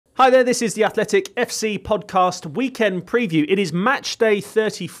Hi there, this is the Athletic FC podcast weekend preview. It is match day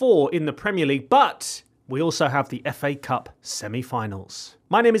 34 in the Premier League, but we also have the FA Cup semi-finals.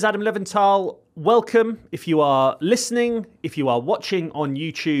 My name is Adam Leventhal. Welcome if you are listening, if you are watching on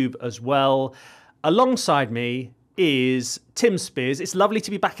YouTube as well. Alongside me is Tim Spiers. It's lovely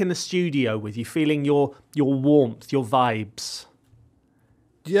to be back in the studio with you, feeling your warmth, your vibes.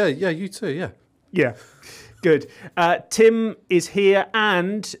 Yeah, you too, Yeah, good. Tim is here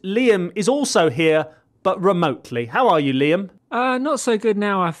and Liam is also here, but remotely. How are you, Liam? Not so good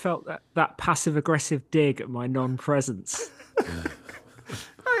now. I felt that passive-aggressive dig at my non-presence. No,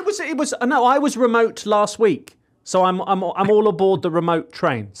 I was remote last week, so I'm all aboard the remote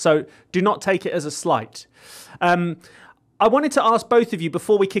train. So do not take it as a slight. I wanted to ask both of you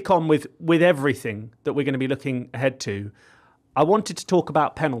before we kick on with everything that we're going to be looking ahead to. I wanted to talk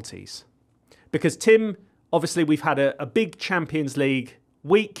about penalties because Tim, obviously, we've had a big Champions League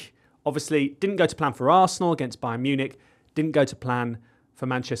week. Obviously, didn't go to plan for Arsenal against Bayern Munich, didn't go to plan for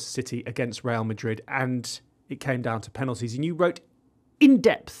Manchester City against Real Madrid, and it came down to penalties. And you wrote in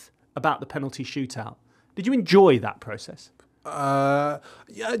depth about the penalty shootout. Did you enjoy that process? Yeah.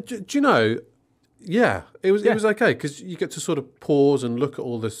 Do you know? Yeah, it was okay because you get to sort of pause and look at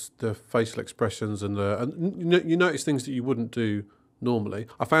all the facial expressions and you notice things that you wouldn't do normally.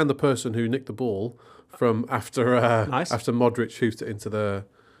 I found the person who nicked the ball from after Modric hoofed it into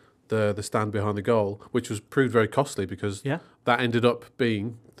the stand behind the goal, which was proved very costly because that ended up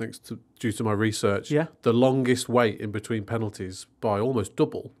being, due to my research, the longest wait in between penalties by almost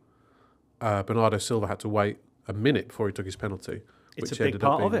double. Bernardo Silva had to wait a minute before he took his penalty. It's a big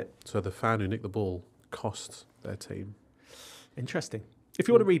part of it. So the fan who nicked the ball cost their team. Interesting. If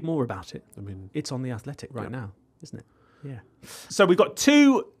you want to read more about it, it's on The Athletic right now, isn't it? Yeah. So we've got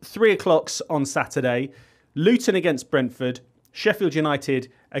 2 3 o'clocks on Saturday. Luton against Brentford, Sheffield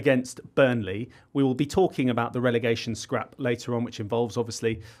United against Burnley. We will be talking about the relegation scrap later on, which involves,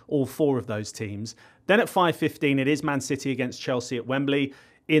 obviously, all 4 of those teams. Then at 5:15, it is Man City against Chelsea at Wembley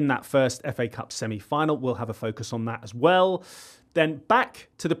in that first FA Cup semi-final. We'll have a focus on that as well. Then back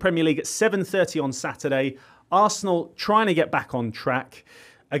to the Premier League at 7:30 on Saturday. Arsenal trying to get back on track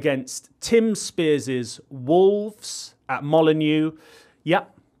against Tim Spiers' Wolves at Molineux.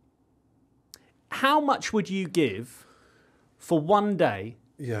 Yep. How much would you give for one day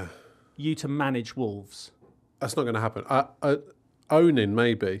you to manage Wolves? That's not going to happen. Owning,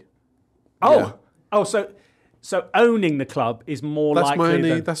 maybe. So owning the club is more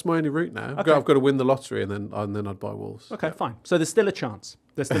likely. That's my only route now. Okay. I've got to win the lottery and then I'd buy Wolves. Okay, fine. So there's still a chance.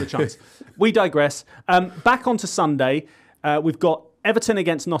 We digress. Back onto Sunday. We've got Everton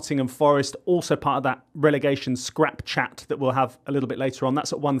against Nottingham Forest, also part of that relegation scrap chat that we'll have a little bit later on.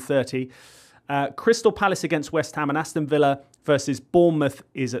 That's at 1:30. Crystal Palace against West Ham and Aston Villa versus Bournemouth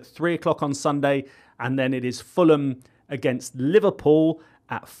is at 3 o'clock on Sunday. And then it is Fulham against Liverpool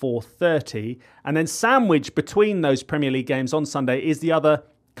at 4:30. And then sandwiched between those Premier League games on Sunday is the other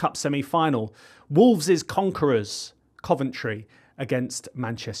cup semi-final. Wolves' conquerors, Coventry, against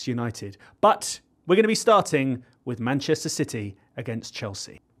Manchester United. But we're going to be starting with Manchester City against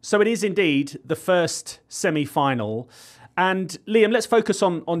Chelsea. So it is indeed the first semi-final. And Liam, let's focus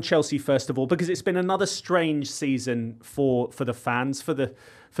on Chelsea first of all, because it's been another strange season for the fans, for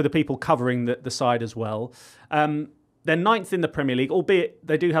the people covering the side as well. They're 9th in the Premier League, albeit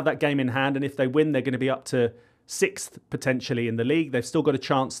they do have that game in hand. And if they win, they're going to be up to 6th potentially in the league. They've still got a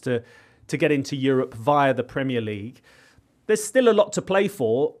chance to get into Europe via the Premier League. There's still a lot to play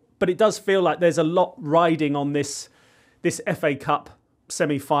for, but it does feel like there's a lot riding on this FA Cup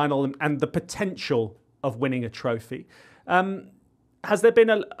semi-final and the potential of winning a trophy. Has there been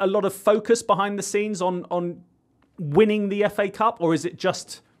a lot of focus behind the scenes on winning the FA Cup, or is it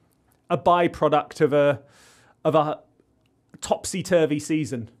just a byproduct of a topsy-turvy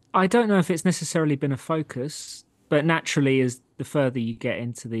season? I don't know if it's necessarily been a focus, but naturally, as the further you get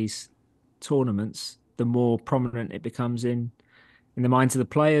into these tournaments, the more prominent it becomes in the minds of the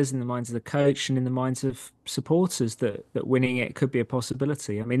players, in the minds of the coach, and in the minds of supporters that winning it could be a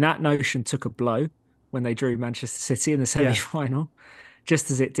possibility. I mean, that notion took a blow when they drew Manchester City in the semi-final, just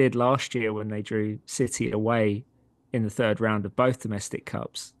as it did last year when they drew City away in the 3rd round of both domestic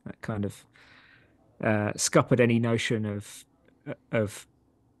cups. That kind of scuppered any notion of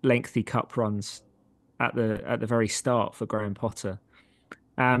lengthy cup runs at the very start for Graham Potter.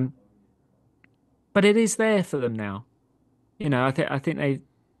 But it is there for them now. You know, I think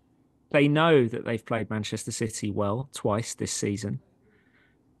they know that they've played Manchester City well twice this season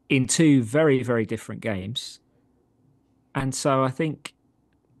in 2 very, very different games. And so I think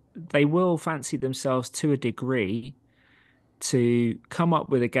they will fancy themselves to a degree to come up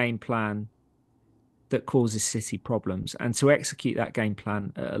with a game plan that causes City problems and to execute that game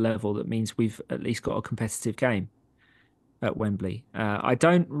plan at a level that means we've at least got a competitive game at Wembley. I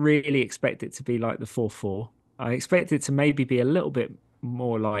don't really expect it to be like the 4-4. I expect it to maybe be a little bit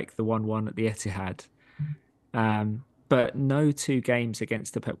more like the 1-1 at the Etihad. But no two games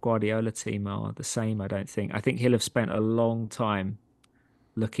against the Pep Guardiola team are the same, I don't think. I think he'll have spent a long time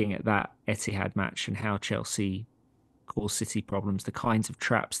looking at that Etihad match and how Chelsea cause City problems, the kinds of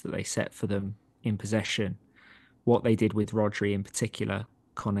traps that they set for them in possession, what they did with Rodri in particular,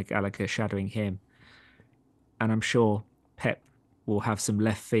 Conor Gallagher shadowing him. And I'm sure Pep will have some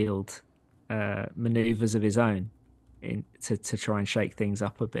left field manoeuvres of his own to try and shake things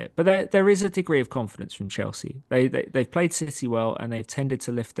up a bit. But there is a degree of confidence from Chelsea. They've played City well and they've tended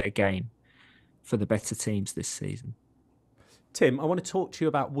to lift their game for the better teams this season. Tim, I want to talk to you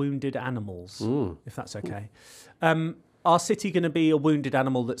about wounded animals, if that's okay. Are City going to be a wounded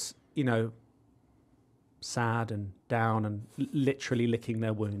animal that's, sad and down and literally licking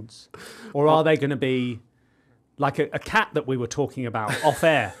their wounds? Or are they going to be like a cat that we were talking about off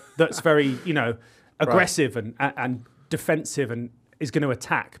air that's very, aggressive and defensive and is going to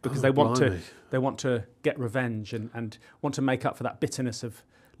attack because they want to get revenge and want to make up for that bitterness of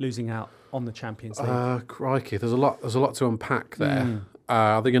losing out on the Champions League? Crikey, there's a lot to unpack there.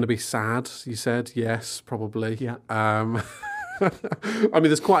 Are they going to be sad? You said yes, probably. Yeah. I mean,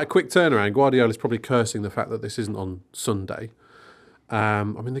 there's quite a quick turnaround. Guardiola's probably cursing the fact that this isn't on Sunday. I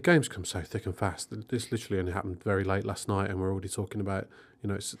mean, the games come so thick and fast. This literally only happened very late last night, and we're already talking about,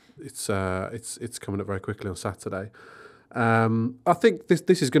 it's coming up very quickly on Saturday. I think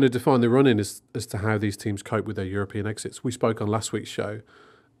this is going to define the run-in as to how these teams cope with their European exits. We spoke on last week's show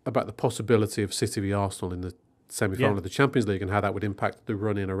about the possibility of City v Arsenal in the semi-final of the Champions League and how that would impact the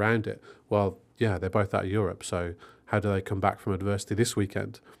run-in around it. Well, yeah, they're both out of Europe, so how do they come back from adversity this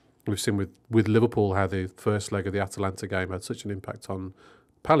weekend? We've seen with Liverpool how the first leg of the Atalanta game had such an impact on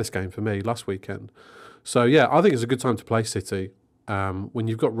Palace game for me last weekend. So, yeah, I think it's a good time to play City when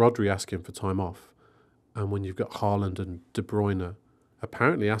you've got Rodri asking for time off and when you've got Haaland and De Bruyne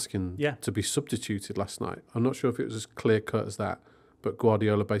apparently asking to be substituted last night. I'm not sure if it was as clear-cut as that, but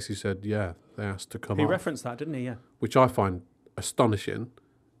Guardiola basically said, they asked to come off. He referenced that, didn't he? Yeah. Which I find astonishing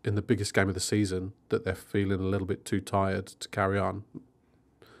in the biggest game of the season, that they're feeling a little bit too tired to carry on.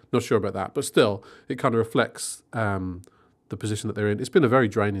 Not sure about that, but still, it kind of reflects the position that they're in. It's been a very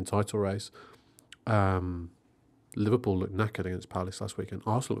draining title race. Liverpool looked knackered against Palace last weekend.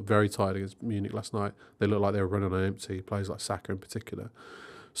 Arsenal looked very tired against Munich last night. They looked like they were running on empty, players like Saka in particular.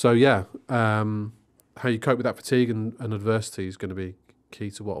 So, how you cope with that fatigue and adversity is going to be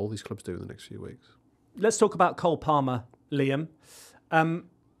key to what all these clubs do in the next few weeks. Let's talk about Cole Palmer, Liam.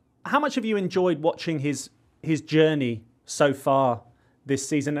 How much have you enjoyed watching his journey so far this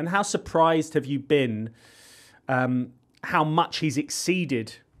season, and how surprised have you been how much he's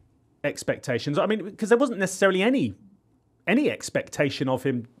exceeded expectations? I mean, because there wasn't necessarily any expectation of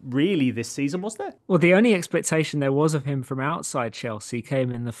him really this season, was there? Well, the only expectation there was of him from outside Chelsea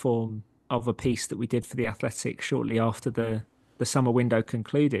came in the form of a piece that we did for The Athletic shortly after the summer window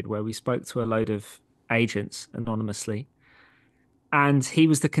concluded, where we spoke to a load of agents anonymously. And he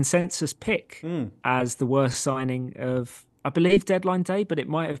was the consensus pick as the worst signing of, I believe, deadline day, but it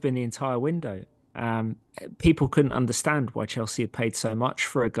might have been the entire window. People couldn't understand why Chelsea had paid so much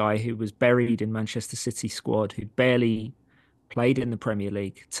for a guy who was buried in Manchester City squad, who barely played in the Premier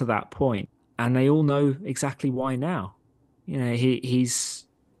League to that point. And they all know exactly why now. He's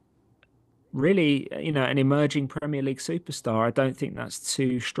really, an emerging Premier League superstar. I don't think that's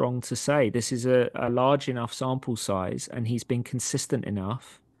too strong to say. This is a large enough sample size, and he's been consistent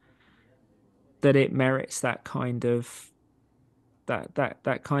enough that it merits that kind of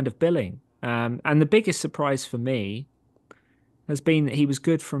that kind of billing. And the biggest surprise for me has been that he was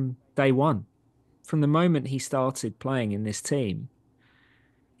good from day one. From the moment he started playing in this team,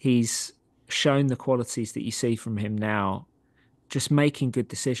 he's shown the qualities that you see from him now, just making good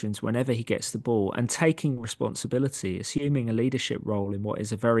decisions whenever he gets the ball and taking responsibility, assuming a leadership role in what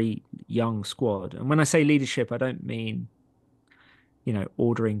is a very young squad. And when I say leadership, I don't mean,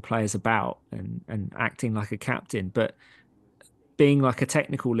 ordering players about and acting like a captain, but being like a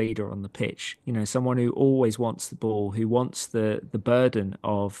technical leader on the pitch, someone who always wants the ball, who wants the burden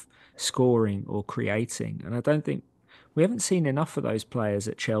of scoring or creating. And I don't think we haven't seen enough of those players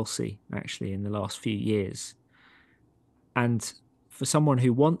at Chelsea, actually, in the last few years. And for someone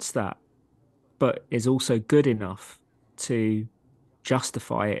who wants that, but is also good enough to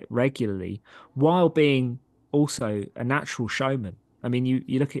justify it regularly, while being also a natural showman. I mean,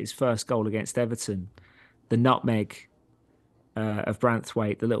 you look at his first goal against Everton, the nutmeg of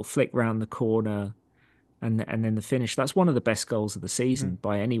Branthwaite, the little flick round the corner, and then the finish. That's one of the best goals of the season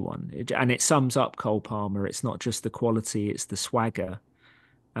by anyone. And it sums up Cole Palmer. It's not just the quality, it's the swagger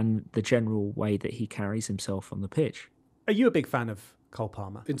and the general way that he carries himself on the pitch. Are you a big fan of Cole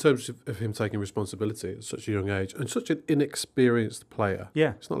Palmer? In terms of him taking responsibility at such a young age and such an inexperienced player.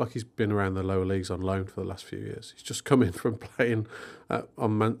 Yeah. It's not like he's been around the lower leagues on loan for the last few years. He's just come in from playing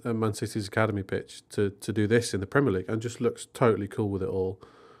on Man City's academy pitch to do this in the Premier League and just looks totally cool with it all.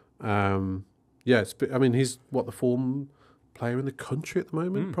 He's the form player in the country at the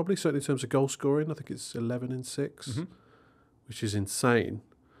moment, probably, certainly in terms of goal scoring. I think it's 11 in 6, which is insane.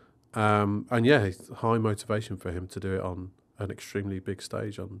 It's high motivation for him to do it on an extremely big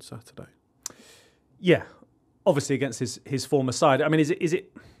stage on Saturday. Yeah, obviously against his former side. I mean, is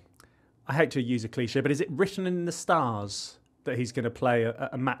it? I hate to use a cliche, but is it written in the stars that he's going to play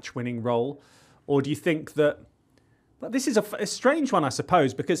a match-winning role, or do you think that? Well, this is a strange one, I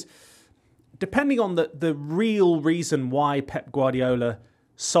suppose, because depending on the real reason why Pep Guardiola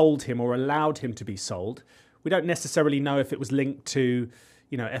sold him or allowed him to be sold, we don't necessarily know if it was linked to,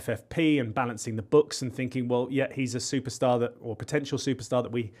 FFP and balancing the books and thinking, well, yeah, he's a superstar or potential superstar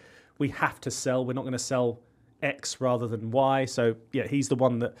that we have to sell. We're not going to sell X rather than Y. So, yeah, he's the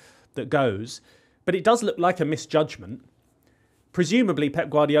one that goes. But it does look like a misjudgment. Presumably, Pep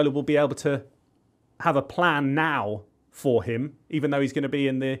Guardiola will be able to have a plan now for him, even though he's going to be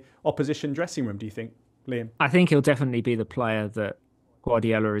in the opposition dressing room, do you think, Liam? I think he'll definitely be the player that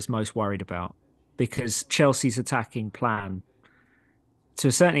Guardiola is most worried about, because Chelsea's attacking plan, to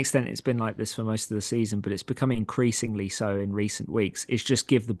a certain extent, it's been like this for most of the season, but it's becoming increasingly so in recent weeks, is just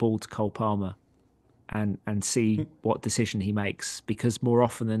give the ball to Cole Palmer and see what decision he makes, because more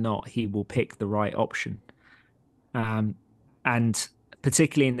often than not, he will pick the right option. And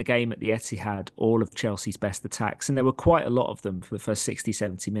particularly in the game at the Etihad, all of Chelsea's best attacks, and there were quite a lot of them for the first 60,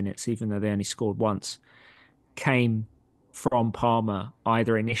 70 minutes, even though they only scored once, came from Palmer,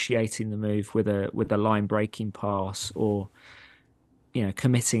 either initiating the move with a line-breaking pass or,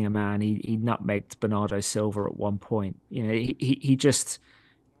 committing a man. He nutmegged Bernardo Silva at one point. He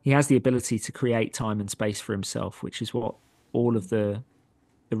has the ability to create time and space for himself, which is what all of the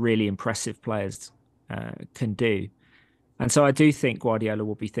really impressive players can do. And so I do think Guardiola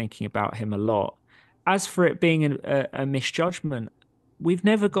will be thinking about him a lot. As for it being a misjudgment, we've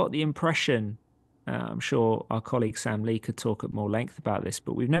never got the impression, I'm sure our colleague Sam Lee could talk at more length about this,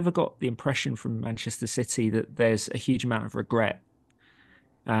 but we've never got the impression from Manchester City that there's a huge amount of regret.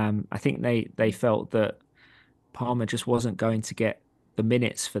 I think they felt that Palmer just wasn't going to get the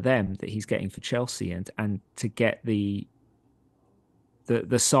minutes for them that he's getting for Chelsea, and to get the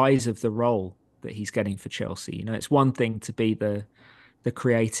size of the role that he's getting for Chelsea. It's one thing to be the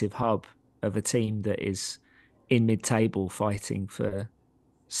creative hub of a team that is in mid-table fighting for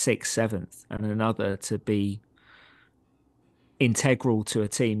 6th, 7th, and another to be integral to a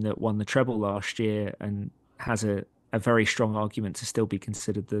team that won the treble last year and has a very strong argument to still be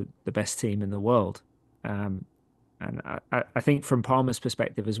considered the best team in the world. And I think from Palmer's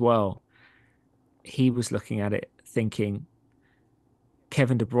perspective as well, he was looking at it thinking,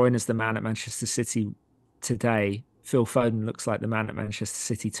 Kevin De Bruyne is the man at Manchester City today. Phil Foden looks like the man at Manchester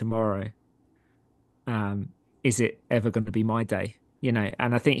City tomorrow. Is it ever going to be my day?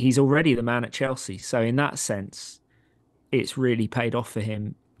 And I think he's already the man at Chelsea. So in that sense, it's really paid off for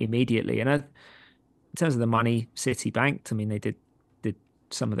him immediately. And in terms of the money City banked, I mean, they did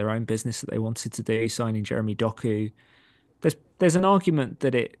some of their own business that they wanted to do, signing Jeremy Doku. There's an argument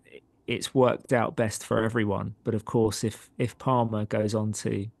that it's worked out best for everyone. But of course, if Palmer goes on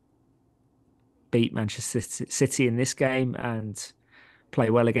to beat Manchester City in this game and play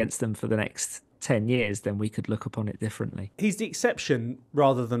well against them for the next 10 years, then we could look upon it differently. He's the exception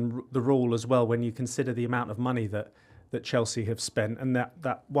rather than the rule as well, when you consider the amount of money that Chelsea have spent, and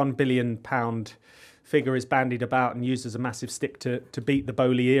that £1 billion figure is bandied about and used as a massive stick to beat the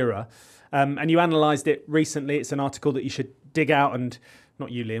Bowley era. And you analysed it recently. It's an article that you should dig out, and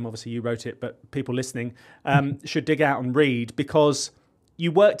not you, Liam, obviously you wrote it, but people listening should dig out and read, because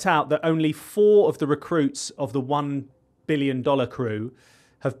you worked out that only 4 of the recruits of the $1 billion crew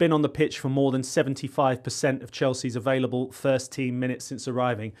have been on the pitch for more than 75% of Chelsea's available first team minutes since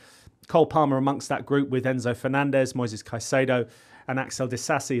arriving. Cole Palmer amongst that group, with Enzo Fernandez, Moises Caicedo and Axel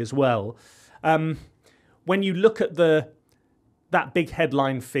Disasi as well. When you look at that big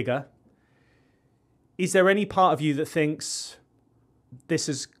headline figure, is there any part of you that thinks this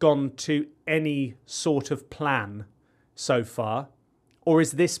has gone to any sort of plan so far? Or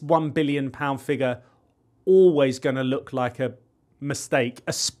is this £1 billion figure always going to look like a mistake,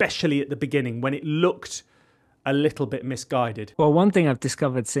 especially at the beginning when it looked a little bit misguided. Well, one thing I've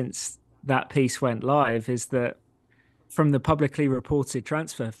discovered since that piece went live is that from the publicly reported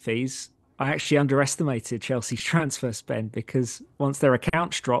transfer fees, I actually underestimated Chelsea's transfer spend, because once their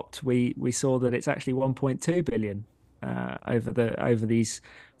accounts dropped, we saw that it's actually 1.2 billion over these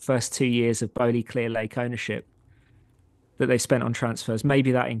first 2 years of Bowley Clear Lake ownership that they spent on transfers.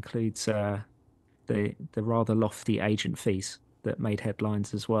 Maybe that includes the rather lofty agent fees that made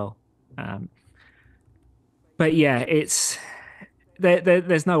headlines as well. But yeah, it's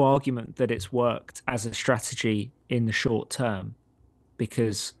there's no argument that it's worked as a strategy in the short term,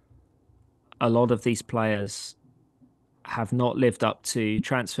 because a lot of these players have not lived up to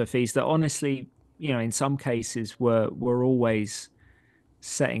transfer fees that, honestly, in some cases were always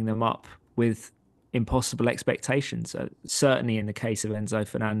setting them up with impossible expectations. Certainly in the case of Enzo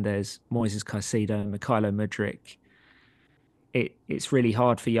Fernandez, Moises Caicedo, Mikhailo Mudryk, it's really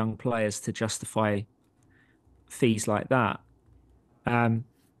hard for young players to justify fees like that.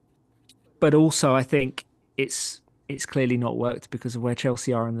 But also, I think it's clearly not worked because of where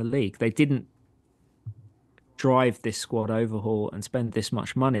Chelsea are in the league. They didn't drive this squad overhaul and spend this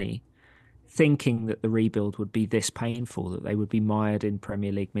much money thinking that the rebuild would be this painful, that they would be mired in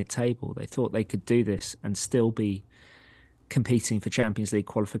Premier League mid-table. They thought they could do this and still be competing for Champions League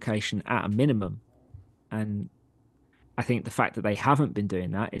qualification at a minimum. And I think the fact that they haven't been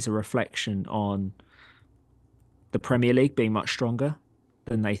doing that is a reflection on the Premier League being much stronger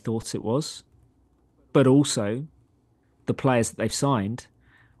than they thought it was, but also the players that they've signed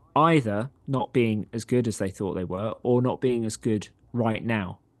either not being as good as they thought they were, or not being as good right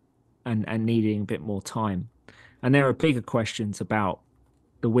now, and needing a bit more time. And there are bigger questions about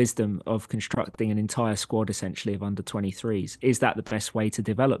the wisdom of constructing an entire squad essentially of under 23s. Is that the best way to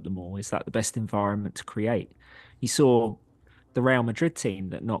develop them all? Is that the best environment to create? You saw the Real Madrid team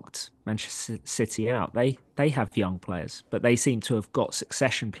that knocked Manchester City out. They have young players, but they seem to have got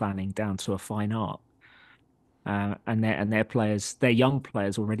succession planning down to a fine art. And their players, their young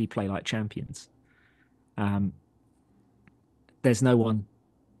players, already play like champions. There's no one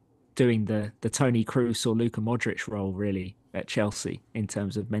doing the Toni Kroos or Luka Modric role really at Chelsea in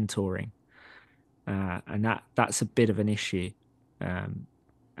terms of mentoring, and that's a bit of an issue.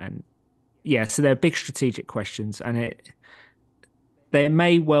 And yeah, so there are big strategic questions, and there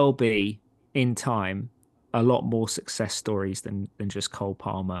may well be in time a lot more success stories than just Cole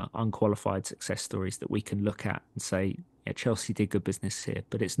Palmer, unqualified success stories that we can look at and say, yeah, Chelsea did good business here,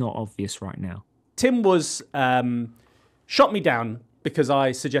 but it's not obvious right now. Tim was shot me down because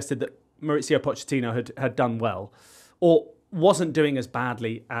I suggested that Mauricio Pochettino had done well, or wasn't doing as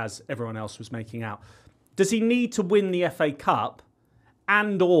badly as everyone else was making out. Does he need to win the FA Cup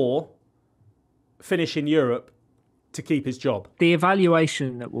and or finish in Europe to keep his job? The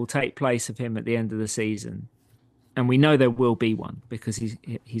evaluation that will take place of him at the end of the season, and we know there will be one because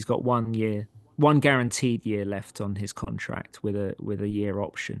he's got 1 year, one guaranteed year left on his contract with a year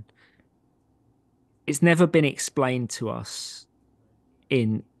option. It's never been explained to us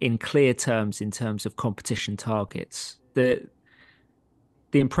in clear terms in terms of competition targets. The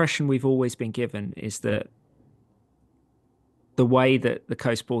impression we've always been given is that the way that the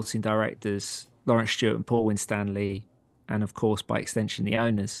co-sporting directors, Lawrence Stewart and Paul Winstanley, and of course by extension the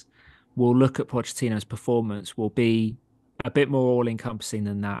owners, will look at Pochettino's performance will be a bit more all-encompassing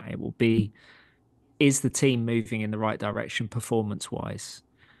than that. It will be, is the team moving in the right direction performance-wise?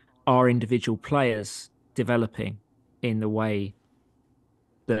 Are individual players developing in the way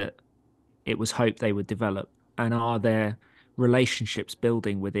that it was hoped they would develop? And are there relationships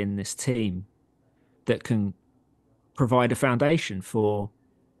building within this team that can provide a foundation for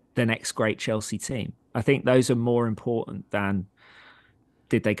the next great Chelsea team? I think those are more important than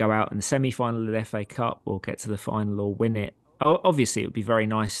did they go out in the semi-final of the FA Cup or get to the final or win it. Obviously, it would be very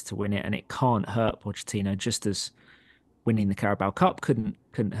nice to win it, and it can't hurt Pochettino, just as winning the Carabao Cup couldn't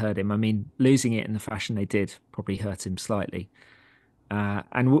hurt him. I mean, losing it in the fashion they did probably hurt him slightly.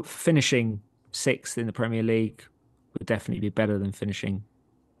 And finishing 6th in the Premier League would definitely be better than finishing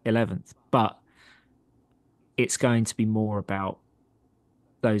 11th. But it's going to be more about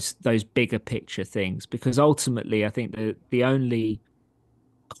those bigger picture things, because ultimately I think the only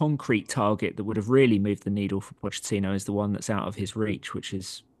concrete target that would have really moved the needle for Pochettino is the one that's out of his reach, which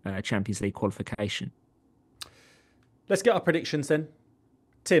is Champions League qualification. Let's get our predictions then.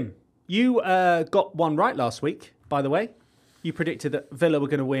 Tim, you got one right last week, by the way. You predicted that Villa were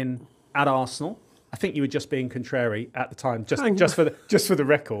going to win at Arsenal. I think you were just being contrary at the time, just for the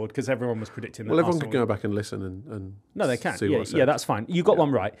record, because everyone was predicting that. Well, everyone could go back and listen and no, they can. See what I said. Yeah, that's fine. You got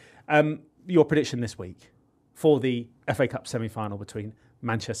one right. Your prediction this week for the FA Cup semi-final between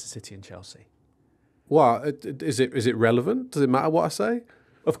Manchester City and Chelsea. What is it? Is it relevant? Does it matter what I say?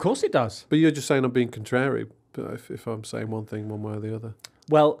 Of course it does. But you're just saying I'm being contrary. But if I'm saying one thing one way or the other.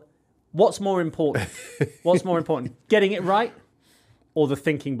 Well, what's more important? What's more important? Getting it right or the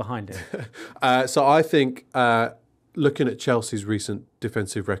thinking behind it? So I think looking at Chelsea's recent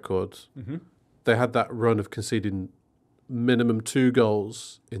defensive record, they had that run of conceding minimum 2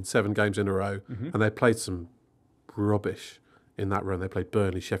 goals in 7 games in a row, and they played some rubbish in that run. They played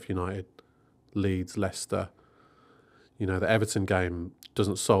Burnley, Sheffield United, Leeds, Leicester. You know, the Everton game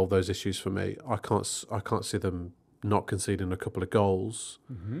doesn't solve those issues for me. I can't see them not conceding a couple of goals.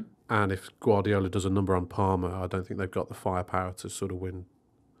 And if Guardiola does a number on Palmer, I don't think they've got the firepower to sort of win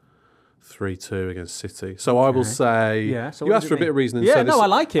 3-2 against City. So I will say, so you asked for a bit of reasoning. Yeah, no, I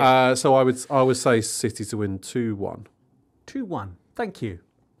like it. So I would say City to win 2-1. 2-1. Thank you.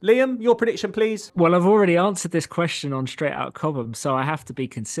 Liam, your prediction, please. Well, I've already answered this question on Straight Out Cobham, so I have to be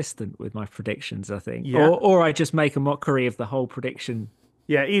consistent with my predictions, I think. Yeah. Or I just make a mockery of the whole prediction.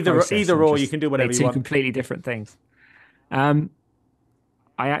 Yeah, either or, you can do whatever you want. 2 completely different things. I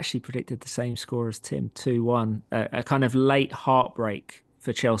actually predicted the same score as Tim, 2-1. A kind of late heartbreak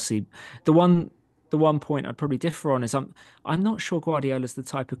for Chelsea. The one point I'd probably differ on is I'm not sure Guardiola's the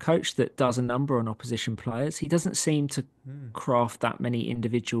type of coach that does a number on opposition players. He doesn't seem to craft that many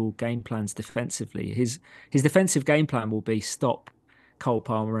individual game plans defensively. His defensive game plan will be stop Cole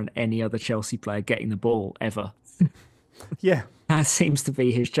Palmer and any other Chelsea player getting the ball ever. Yeah. That seems to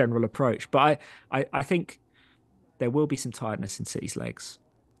be his general approach. But I think there will be some tiredness in City's legs.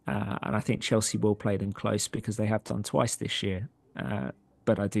 And I think Chelsea will play them close because they have done twice this year.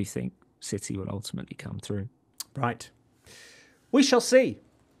 But I do think City will ultimately come through. Right. We shall see.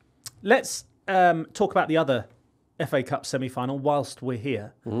 Let's talk about the other FA Cup semi-final whilst we're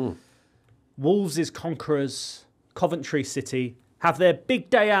here. Wolves' conquerors, Coventry City, have their big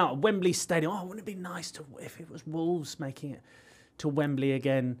day out at Wembley Stadium. Oh, wouldn't it be nice if it was Wolves making it to Wembley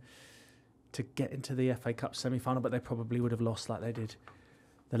again to get into the FA Cup semi-final, but they probably would have lost like they did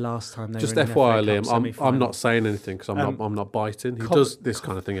the last time they just were in FYI, the FA Cup Liam, I'm not saying anything because I'm not biting. He does this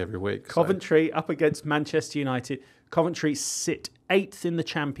kind of thing every week. Coventry up against Manchester United. Coventry sit 8th in the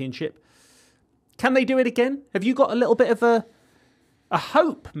Championship. Can they do it again? Have you got a little bit of a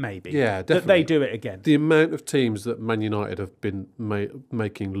hope, maybe, definitely, that they do it again? The amount of teams that Man United have been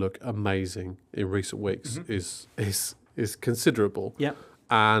making look amazing in recent weeks is considerable. Yeah.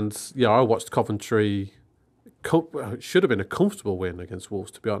 And I watched Coventry. It should have been a comfortable win against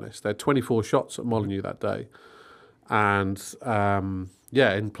Wolves, to be honest. They had 24 shots at Molineux that day. And,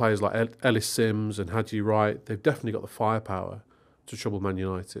 in players like Ellis Sims and Hadji Wright, they've definitely got the firepower to trouble Man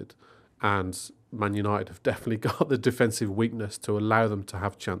United. And Man United have definitely got the defensive weakness to allow them to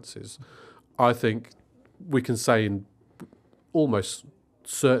have chances. I think we can say in almost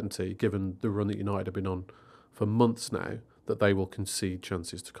certainty, given the run that United have been on for months now, that they will concede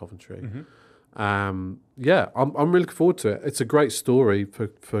chances to Coventry. I'm really looking forward to it. It's a great story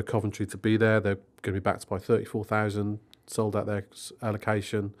for Coventry to be there. They're going to be backed by 34,000, sold out their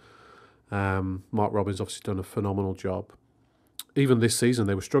allocation. Mark Robins obviously done a phenomenal job. Even this season,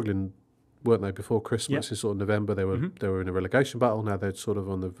 they were struggling, weren't they? Before Christmas, in sort of November, they were in a relegation battle. Now they're sort of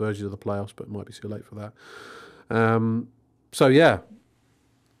on the verge of the playoffs, but it might be too late for that.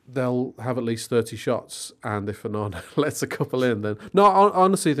 They'll have at least 30 shots, and if Fernando lets a couple in, then I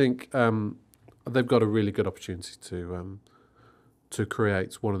honestly think they've got a really good opportunity to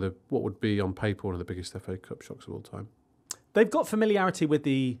create what would be on paper one of the biggest FA Cup shocks of all time. They've got familiarity with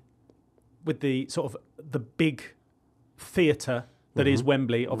the sort of the big theatre that is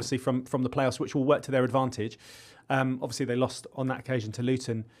Wembley, obviously from the playoffs, which will work to their advantage. Obviously, they lost on that occasion to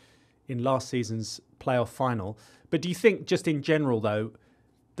Luton in last season's playoff final. But do you think, just in general, though,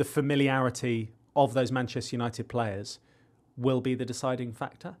 the familiarity of those Manchester United players will be the deciding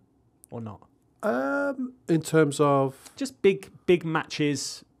factor, or not? In terms of just big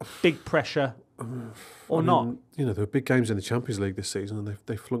matches, big pressure, or not? There were big games in the Champions League this season, and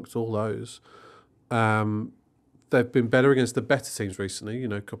they flunked all those. They've been better against the better teams recently.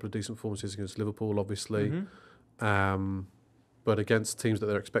 A couple of decent performances against Liverpool, obviously. But against teams that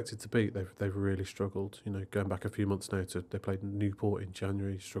they're expected to beat, they've really struggled. Going back a few months now, they played Newport in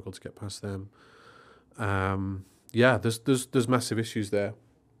January, struggled to get past them. There's massive issues there.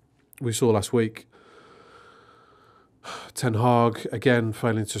 We saw last week Ten Hag again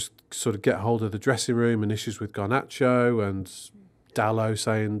failing to sort of get hold of the dressing room, and issues with Garnacho and Dalot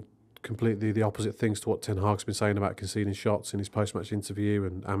saying completely the opposite things to what Ten Hag's been saying about conceding shots in his post-match interview,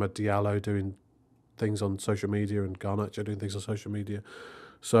 and Amad Diallo doing things on social media and Garnacho doing things on social media.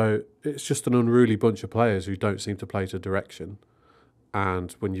 So it's just an unruly bunch of players who don't seem to play to direction.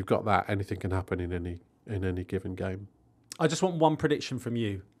 And when you've got that, anything can happen in any given game. I just want one prediction from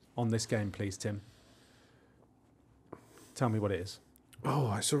you on this game, please, Tim. Tell me what it is.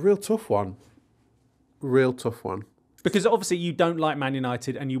 Oh, it's a real tough one. Real tough one. Because obviously you don't like Man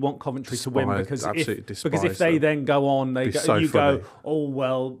United and you want Coventry to win because if they them. then go on, Funny. oh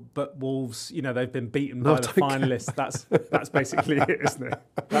well, but Wolves, they've been beaten by the finalists. That's basically it, isn't it?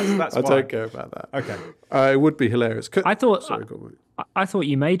 That's I don't care about that. Okay, it would be hilarious. I thought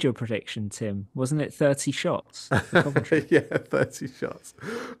you made your prediction, Tim. Wasn't it 30 shots? For Coventry? Yeah, 30 shots.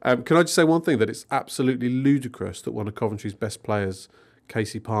 Can I just say one thing? That it's absolutely ludicrous that one of Coventry's best players,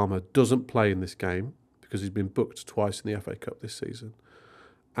 Casey Palmer, doesn't play in this game, because he's been booked twice in the FA Cup this season.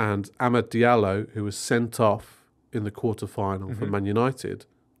 And Amad Diallo, who was sent off in the quarter-final for Man United,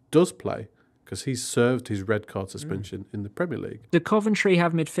 does play because he's served his red card suspension in the Premier League. Do Coventry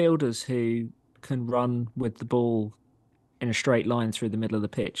have midfielders who can run with the ball in a straight line through the middle of the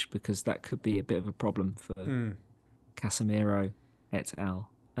pitch? Because that could be a bit of a problem for Casemiro et al.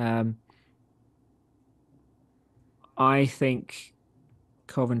 I think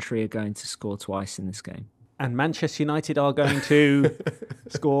Coventry are going to score twice in this game. And Manchester United are going to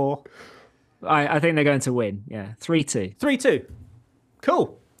score. I think they're going to win. Yeah, 3-2. 3-2.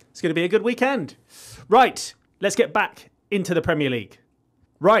 Cool. It's going to be a good weekend. Right, let's get back into the Premier League.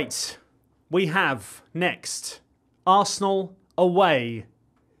 Right, we have next Arsenal away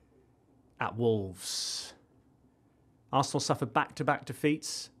at Wolves. Arsenal suffered back-to-back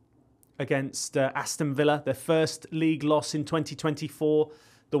defeats against Aston Villa, their first league loss in 2024.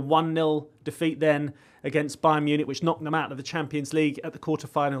 The 1-0 defeat then against Bayern Munich, which knocked them out of the Champions League at the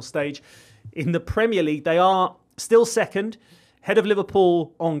quarter-final stage. In the Premier League, they are still second, head of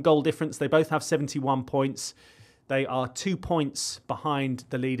Liverpool on goal difference. They both have 71 points. They are 2 points behind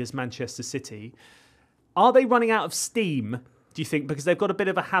the leaders, Manchester City. Are they running out of steam, do you think? Because they've got a bit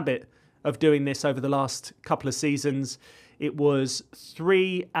of a habit of doing this over the last couple of seasons. It was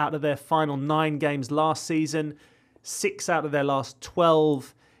 3 out of their final 9 games last season, 6 out of their last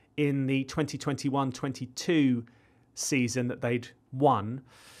 12 in the 2021-22 season that they'd won.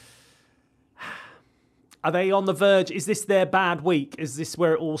 Are they on the verge? Is this their bad week? Is this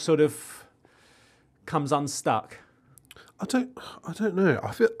where it all sort of comes unstuck? I don't know.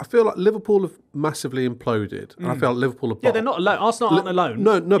 I feel like Liverpool have massively imploded, and I feel like Liverpool are. Yeah, they're not alone. Arsenal aren't alone.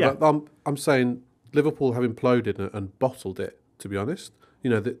 No, but I'm saying Liverpool have imploded and bottled it. To be honest,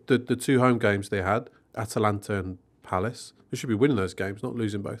 the 2 home games they had, Atalanta and Palace, they should be winning those games, not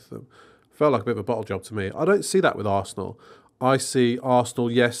losing both of them. Felt like a bit of a bottle job to me. I don't see that with Arsenal. I see Arsenal,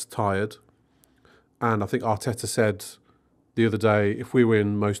 yes, tired, and I think Arteta said the other day, if we were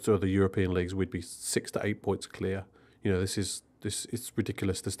in most of the European leagues, we'd be 6 to 8 points clear. It's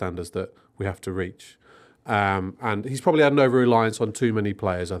ridiculous, the standards that we have to reach. And he's probably had an over-reliance on too many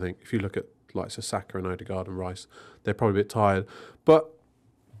players, I think. If you look at like Saka and Odegaard and Rice, they're probably a bit tired. But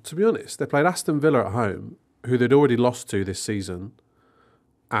to be honest, they played Aston Villa at home, who they'd already lost to this season,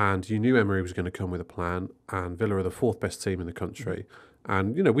 and you knew Emery was going to come with a plan, and Villa are the 4th best team in the country.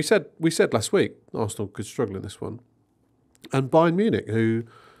 And, we said last week Arsenal could struggle in this one. And Bayern Munich, who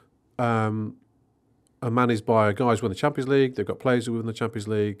are managed by guys who won the Champions League. They've got players who won the Champions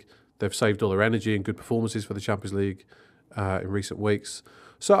League. They've saved all their energy and good performances for the Champions League in recent weeks.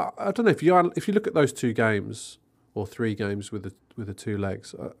 So I don't know if you look at those 2 games or 3 games with the 2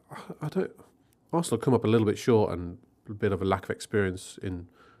 legs. Arsenal come up a little bit short and a bit of a lack of experience in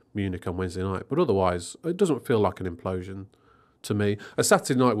Munich on Wednesday night. But otherwise, it doesn't feel like an implosion to me. A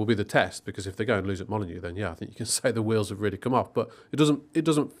Saturday night will be the test, because if they go and lose at Molineux, then I think you can say the wheels have really come off. But it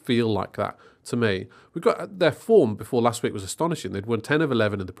doesn't feel like that to me. We've got their form before last week was astonishing. They'd won 10 of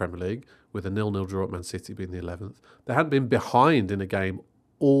 11 in the Premier League, with a 0-0 draw at Man City being the 11th. They hadn't been behind in a game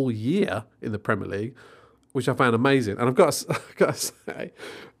all year in the Premier League, which I found amazing. And I've got to say,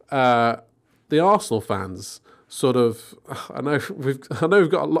 the Arsenal fans sort of, I know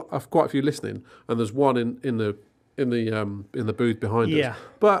we've got quite a few listening, and there's one in the booth behind us.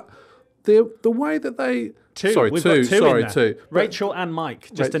 But the way that they two. Rachel and Mike,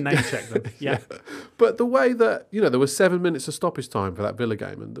 just to name check them. Yeah. But the way that there was 7 minutes of stoppage time for that Villa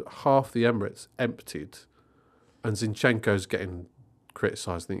game, and half the Emirates emptied, and Zinchenko's getting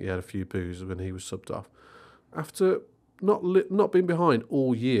criticised. I think he had a few boos when he was subbed off. After not being behind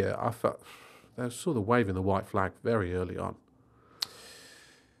all year, I felt they were sort of waving the white flag very early on.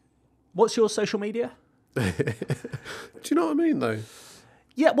 What's your social media? Do you know what I mean, though?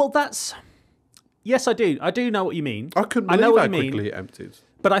 Yeah, well, yes, I do. I do know what you mean. I couldn't believe how quickly it emptied.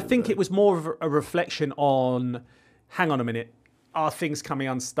 But I think it was more of a reflection on, hang on a minute, are things coming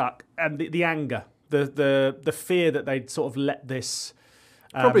unstuck? And the anger, the fear that they'd sort of let this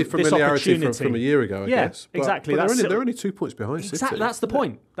Probably this familiarity opportunity. from a year ago, I guess. But, Exactly. But they're only 2 points behind City. Exactly. That's the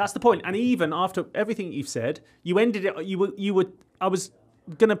point. That's the point. And even after everything you've said, you ended it. You were. I was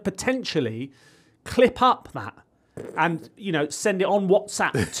going to potentially clip up that and send it on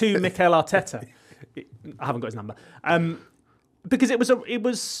WhatsApp to Mikel Arteta. I haven't got his number. Because it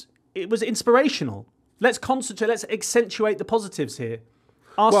was inspirational. Let's concentrate. Let's accentuate the positives here.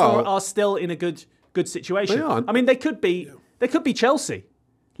 Arsenal are still in a good situation. They are. I mean, they could be Chelsea,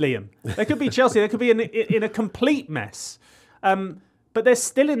 Liam. They could be Chelsea. They could be in a complete mess. But they're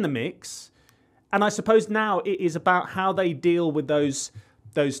still in the mix. And I suppose now it is about how they deal with those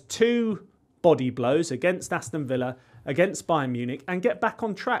two body blows against Aston Villa, against Bayern Munich, and get back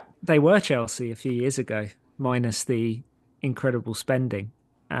on track. They were Chelsea a few years ago, minus the incredible spending.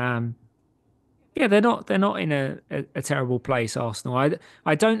 They're not in a terrible place, Arsenal.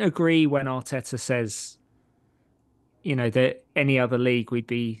 I don't agree when Arteta says, that any other league we'd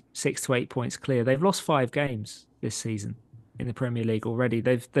be 6 to 8 points clear. They've lost 5 games this season in the Premier League already.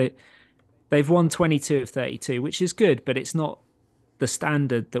 They've won 22 of 32, which is good, but it's not the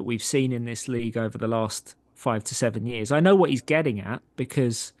standard that we've seen in this league over the last 5 to 7 years. I know what he's getting at,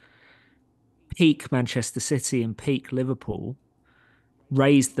 because peak Manchester City and peak Liverpool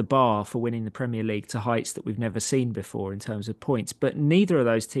raised the bar for winning the Premier League to heights that we've never seen before in terms of points. But neither of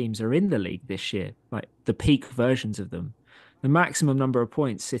those teams are in the league this year, like the peak versions of them. The maximum number of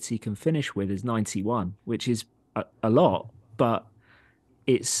points City can finish with is 91, which is a lot, but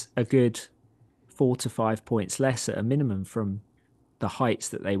it's a good 4 to 5 points less at a minimum from the heights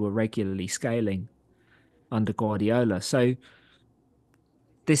that they were regularly scaling under Guardiola. So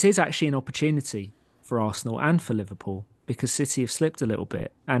this is actually an opportunity for Arsenal and for Liverpool, because City have slipped a little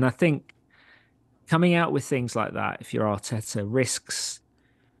bit. And I think coming out with things like that, if you're Arteta, risks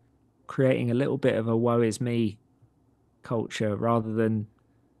creating a little bit of a woe is me culture, rather than,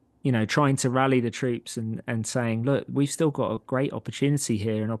 trying to rally the troops and saying, look, we've still got a great opportunity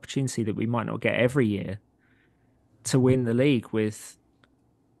here, an opportunity that we might not get every year, to win the league with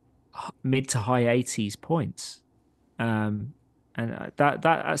mid to high 80s points. And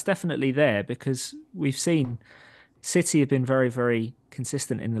that's definitely there, because we've seen City have been very, very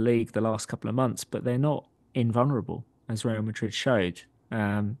consistent in the league the last couple of months, but they're not invulnerable, as Real Madrid showed.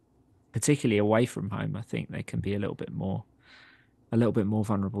 Particularly away from home, I think they can be a little bit more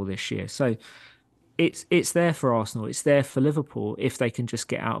vulnerable this year. So it's there for Arsenal. It's there for Liverpool if they can just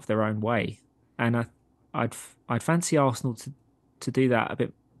get out of their own way. And I'd fancy Arsenal to do that a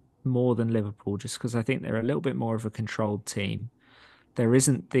bit more than Liverpool, just because I think they're a little bit more of a controlled team. There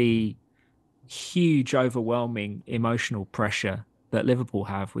isn't the huge, overwhelming emotional pressure that Liverpool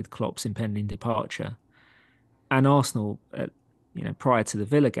have with Klopp's impending departure. And Arsenal, prior to the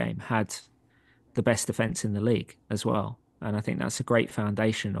Villa game, had the best defence in the league as well. And I think that's a great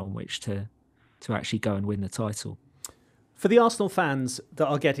foundation on which to actually go and win the title. For the Arsenal fans that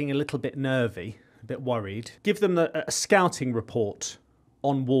are getting a little bit nervy, a bit worried, give them a scouting report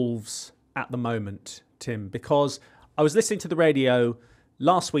on Wolves at the moment, Tim, because I was listening to the radio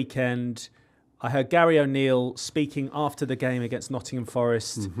last weekend. I heard Gary O'Neill speaking after the game against Nottingham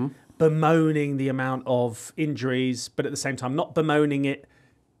Forest, bemoaning the amount of injuries, but at the same time not bemoaning it,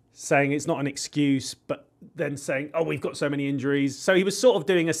 saying it's not an excuse, but then saying, oh, we've got so many injuries. So he was sort of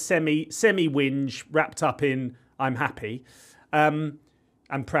doing a semi-whinge wrapped up in I'm happy and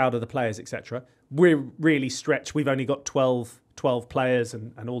proud of the players, etc. We're really stretched. We've only got 12 players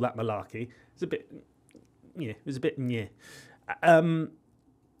and all that malarkey. It's a bit,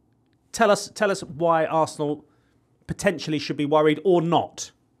 Tell us why Arsenal potentially should be worried or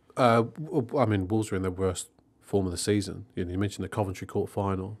not. Wolves are in their worst form of the season. You mentioned the Coventry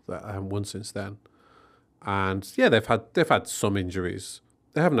quarter-final that I haven't won since then, and they've had some injuries.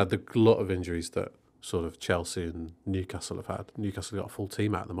 They haven't had the glut of injuries that sort of Chelsea and Newcastle have had. Newcastle got a full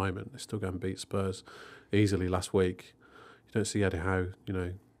team out at the moment. They're still going to beat Spurs easily last week. You don't see Eddie Howe,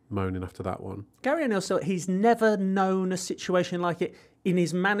 moaning after that one. Gary O'Neill, so he's never known a situation like it in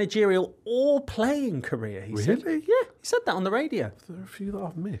his managerial or playing career. He said. Yeah, he said that on the radio. There are a few that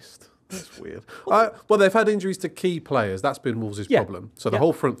I've missed. That's weird. Well, they've had injuries to key players. That's been Wolves' problem. So the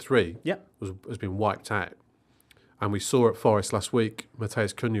whole front three has been wiped out. And we saw at Forest last week,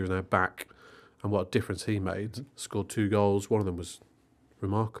 Mateus Cunha is now back, and what a difference he made. Scored 2 goals. One of them was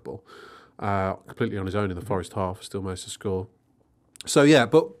remarkable. Completely on his own in the Forest half, still managed to score. So,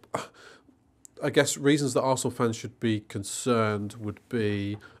 but I guess reasons that Arsenal fans should be concerned would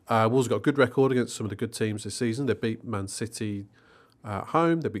be Wolves got a good record against some of the good teams this season. They beat Man City at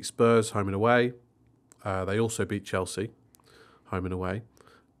home. They beat Spurs home and away. They also beat Chelsea home and away.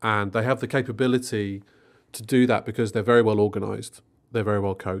 And they have the capability to do that because they're very well organised. They're very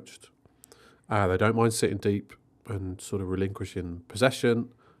well coached. They don't mind sitting deep and sort of relinquishing possession.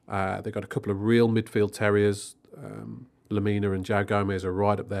 They've got a couple of real midfield terriers. Lamina and João Gomez are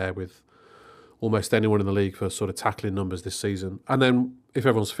right up there with almost anyone in the league for sort of tackling numbers this season. And then if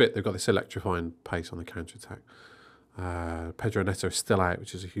everyone's fit, they've got this electrifying pace on the counter-attack. Pedro Neto is still out,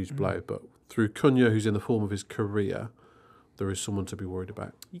 which is a huge blow. But through Cunha, who's in the form of his career, there is someone to be worried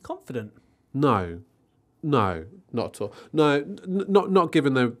about. You confident? No, not at all. No, not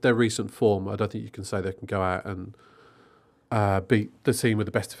given their recent form. I don't think you can say they can go out and beat the team with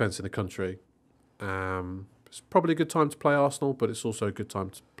the best defence in the country. It's probably a good time to play Arsenal, but it's also a good time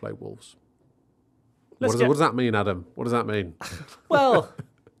to play Wolves. What does that mean, Adam? What does that mean? Well,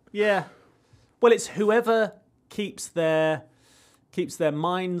 yeah. Well, it's whoever keeps their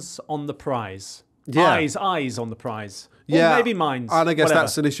minds on the prize. Yeah. Eyes on the prize. Yeah, or maybe minds. And I guess whatever.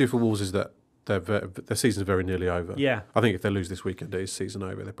 that's an issue for Wolves, is that their season's very nearly over. Yeah. I think if they lose this weekend, it is season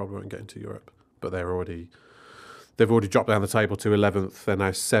over. They probably won't get into Europe. But they've already dropped down the table to 11th. They're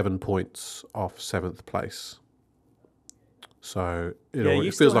now 7 points off 7th place. So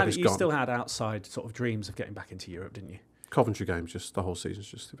it feels like it's gone. You still had outside sort of dreams of getting back into Europe, didn't you? Coventry games, the whole season's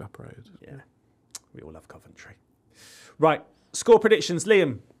just evaporated. Yeah, we all love Coventry. Right, score predictions.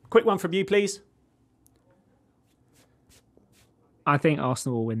 Liam, quick one from you, please. I think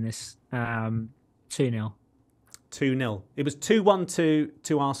Arsenal will win this 2-0. 2-0. It was 2-1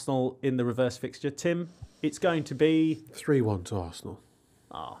 to Arsenal in the reverse fixture. Tim, it's going to be 3-1 to Arsenal.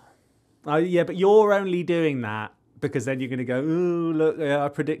 Yeah, but you're only doing that because then you're going to go, ooh, look, I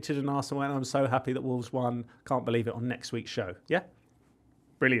predicted an Arsenal win. I'm so happy that Wolves won. Can't believe it on next week's show. Yeah?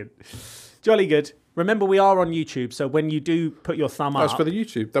 Brilliant. Jolly good. Remember, we are on YouTube, so when you do put your thumb up... That was for the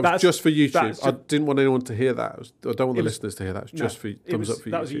YouTube. That was just for YouTube. I didn't want anyone to hear that. I don't want the listeners to hear that. It was just for thumbs up for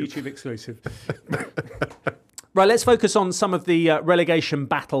YouTube. That was a YouTube exclusive. Right, let's focus on some of the relegation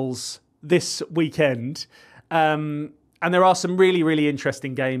battles this weekend. And there are some really, really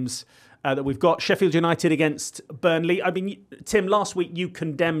interesting games that we've got. Sheffield United against Burnley. I mean, Tim, last week you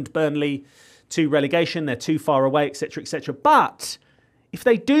condemned Burnley to relegation. They're too far away, etc., etc. But if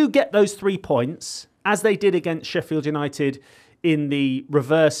they do get those 3 points, as they did against Sheffield United in the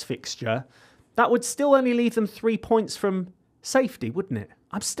reverse fixture, that would still only leave them 3 points from safety, wouldn't it?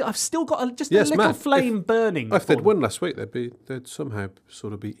 I've still got a little flame burning. If they'd won last week, they'd somehow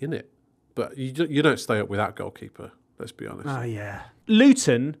sort of be in it. But you don't stay up without goalkeeper. Let's be honest. Oh yeah,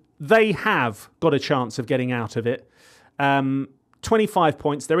 Luton, they have got a chance of getting out of it. 25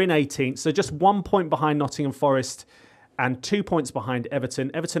 points. They're in 18th, so just 1 point behind Nottingham Forest and 2 points behind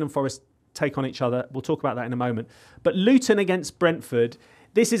Everton. Everton and Forest take on each other. We'll talk about that in a moment. But Luton against Brentford,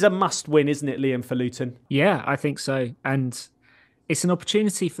 this is a must-win, isn't it, Liam, for Luton? Yeah, I think so. And it's an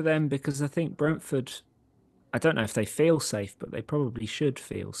opportunity for them because I think Brentford, I don't know if they feel safe, but they probably should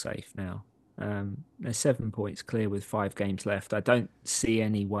feel safe now. They're 7 points clear with 5 games left. I don't see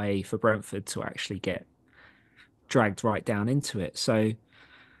any way for Brentford to actually get dragged right down into it. So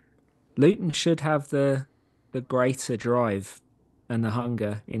Luton should have the greater drive and the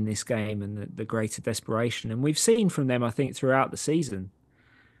hunger in this game and the greater desperation. And we've seen from them, I think, throughout the season,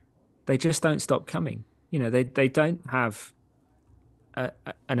 they just don't stop coming. You know, they don't have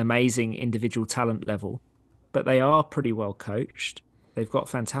an amazing individual talent level, but they are pretty well coached. They've got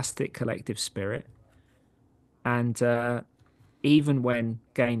fantastic collective spirit. And even when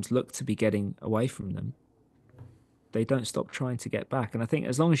games look to be getting away from them, they don't stop trying to get back. And I think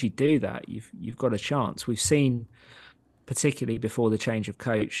as long as you do that, you've got a chance. We've seen, particularly before the change of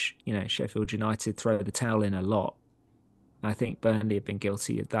coach, you know, Sheffield United throw the towel in a lot. I think Burnley have been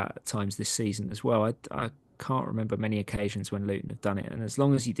guilty of that at times this season as well. I can't remember many occasions when Luton have done it. And as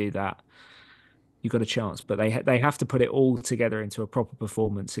long as you do that, you've got a chance. But they have to put it all together into a proper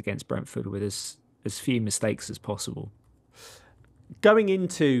performance against Brentford with as few mistakes as possible. Going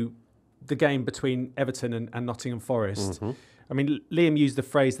into the game between Everton and Nottingham Forest, I mean, Liam used the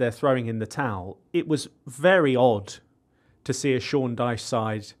phrase they're throwing in the towel. It was very odd to see a Sean Dyche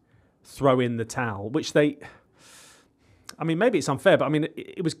side throw in the towel, which they... I mean, maybe it's unfair, but I mean,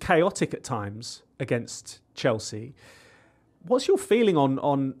 it was chaotic at times against Chelsea. What's your feeling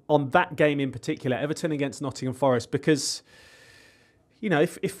on that game in particular, Everton against Nottingham Forest? Because, you know,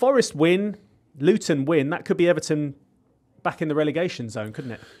 if Forest win, Luton win, that could be Everton back in the relegation zone,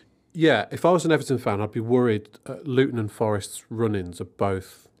 couldn't it? Yeah, if I was an Everton fan, I'd be worried. Luton and Forest's run-ins are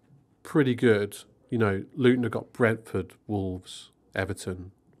both pretty good. You know, Luton have got Brentford, Wolves,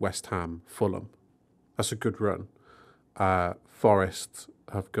 Everton, West Ham, Fulham. That's a good run. Forest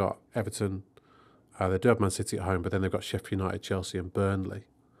have got Everton. They do have Man City at home, but then they've got Sheffield United, Chelsea and Burnley.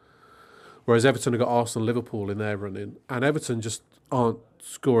 Whereas Everton have got Arsenal, Liverpool in their running, and Everton just aren't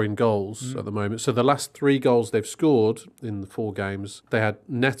scoring goals at the moment. So the last 3 goals they've scored in the 4 games, they had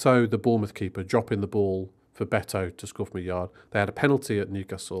Neto, the Bournemouth keeper, dropping the ball for Beto to score from a yard. They had a penalty at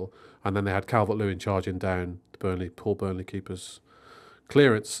Newcastle, and then they had Calvert-Lewin charging down the poor Burnley keeper's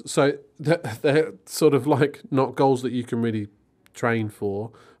clearance. So they're sort of like not goals that you can really train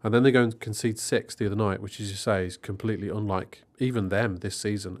for. And then they go and concede 6 the other night, which, as you say, is completely unlike even them this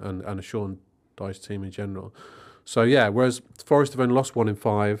season and a Sean Dyche team in general. So, yeah, whereas Forest have only lost 1 in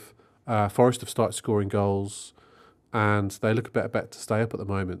 5, Forest have started scoring goals, and they look a better bet to stay up at the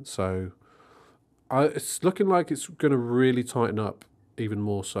moment. So it's looking like it's going to really tighten up even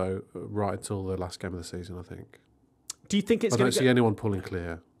more so right until the last game of the season, I think. Do you think it's I going don't see anyone pulling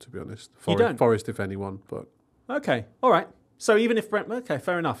clear, to be honest. You don't? Forest, if anyone, but... Okay, all right. So even if Brent... Okay,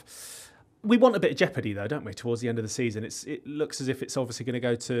 fair enough. We want a bit of jeopardy, though, don't we, towards the end of the season? It looks as if it's obviously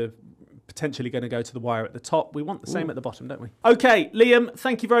potentially going to go to the wire at the top. We want the same at the bottom, don't we? Okay, Liam,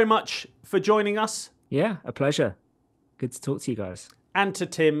 thank you very much for joining us. Yeah, a pleasure. Good to talk to you guys. And to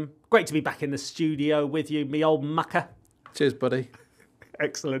Tim, great to be back in the studio with you, me old mucker. Cheers, buddy.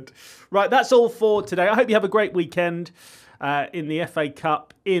 Excellent. Right, that's all for today. I hope you have a great weekend in the FA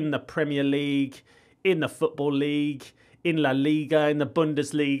Cup, in the Premier League, in the Football League, in La Liga, in the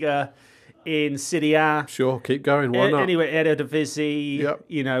Bundesliga, in Serie A. Sure, keep going. Why not? Anyway, Eredivisie,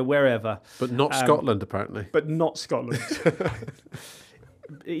 Yep. wherever. But not Scotland, apparently. But not Scotland.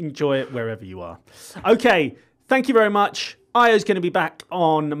 Enjoy it wherever you are. Okay, thank you very much. Io's going to be back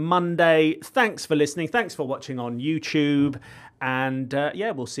on Monday. Thanks for listening. Thanks for watching on YouTube. And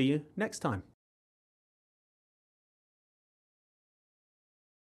we'll see you next time.